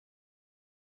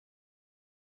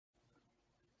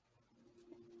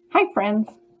Hi friends,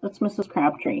 it's Mrs.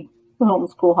 Crabtree, the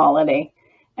Homeschool Holiday,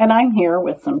 and I'm here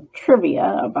with some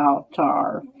trivia about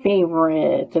our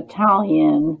favorite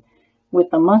Italian with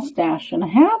a mustache and a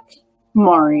hat,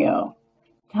 Mario,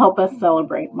 to help us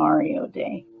celebrate Mario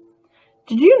Day.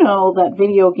 Did you know that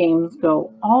video games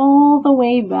go all the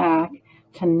way back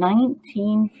to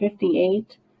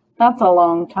 1958? That's a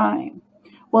long time.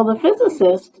 Well, the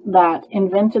physicist that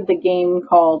invented the game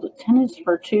called Tennis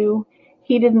for Two,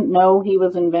 he didn't know he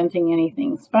was inventing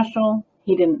anything special.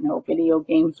 He didn't know video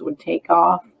games would take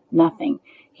off. Nothing.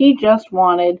 He just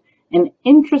wanted an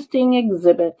interesting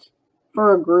exhibit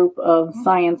for a group of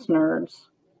science nerds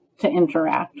to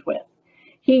interact with.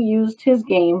 He used his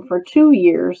game for 2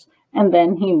 years and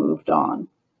then he moved on.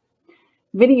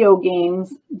 Video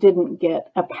games didn't get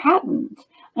a patent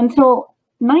until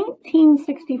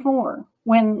 1964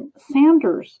 when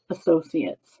Sanders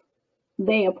Associates,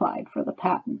 they applied for the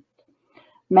patent.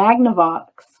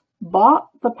 Magnavox bought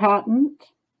the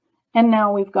patent, and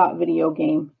now we've got video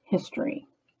game history.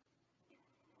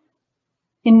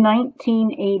 In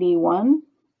 1981,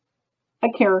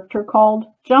 a character called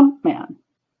Jumpman.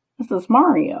 This is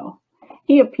Mario.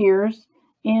 He appears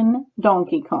in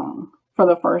Donkey Kong for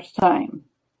the first time.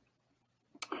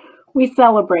 We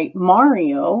celebrate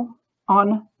Mario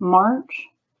on March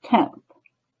 10th.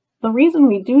 The reason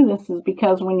we do this is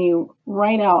because when you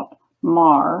write out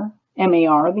MAR,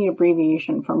 M-A-R, the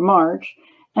abbreviation for March,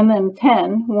 and then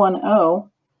 10, 1-0,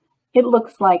 it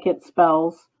looks like it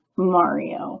spells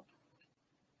Mario.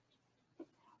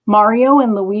 Mario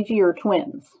and Luigi are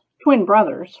twins, twin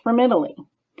brothers from Italy.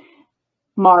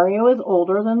 Mario is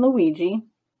older than Luigi,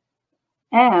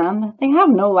 and they have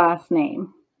no last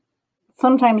name.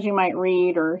 Sometimes you might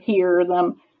read or hear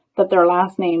them that their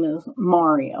last name is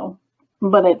Mario,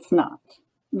 but it's not.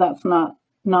 That's not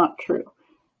true.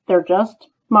 They're just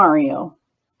Mario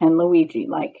and Luigi,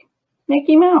 like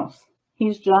Mickey Mouse.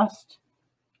 He's just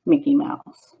Mickey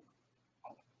Mouse.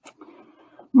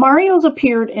 Mario's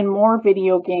appeared in more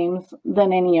video games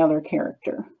than any other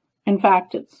character. In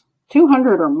fact, it's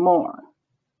 200 or more.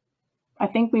 I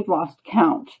think we've lost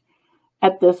count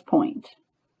at this point.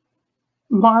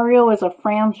 Mario is a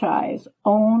franchise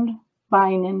owned by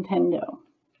Nintendo.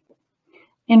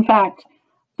 In fact,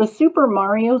 the Super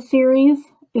Mario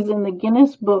series is in the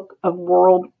Guinness Book of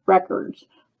World Records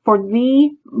for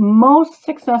the most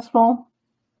successful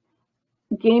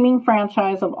gaming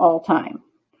franchise of all time.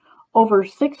 Over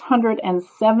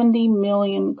 670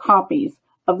 million copies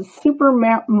of Super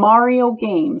Mario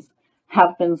games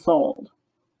have been sold.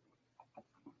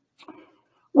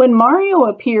 When Mario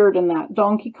appeared in that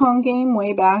Donkey Kong game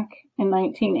way back in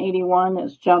 1981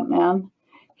 as Jumpman,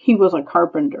 he was a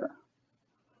carpenter.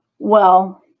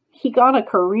 Well, he got a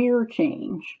career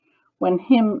change when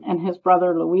him and his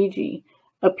brother Luigi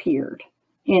appeared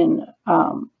in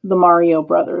the Mario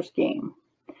Brothers game.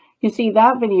 You see,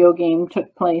 that video game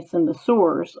took place in the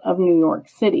sewers of New York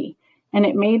City, and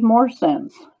it made more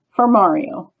sense for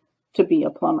Mario to be a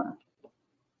plumber.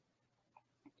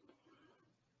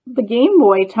 The Game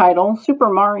Boy title, Super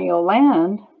Mario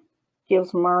Land,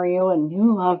 gives Mario a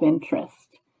new love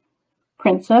interest.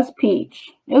 Princess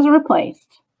Peach is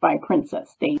replaced by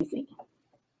Princess Daisy.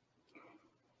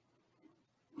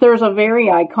 There's a very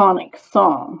iconic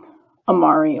song, a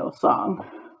Mario song.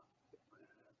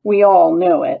 We all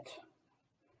know it.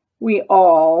 We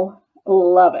all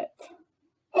love it.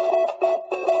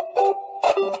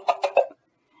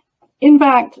 In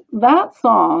fact, that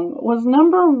song was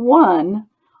 #1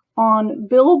 on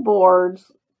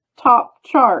Billboard's top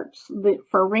charts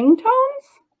for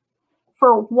ringtones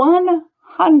for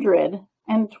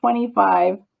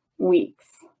 125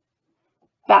 weeks.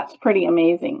 That's pretty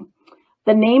amazing.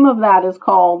 The name of that is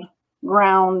called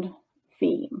Ground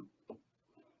Theme.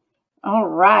 All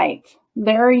right,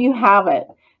 there you have it.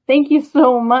 Thank you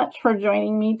so much for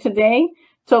joining me today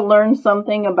to learn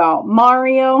something about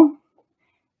Mario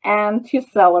and to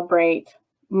celebrate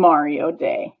Mario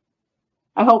Day.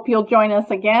 I hope you'll join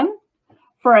us again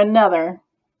for another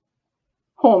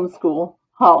homeschool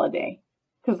holiday,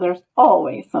 because there's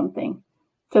always something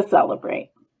to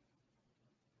celebrate.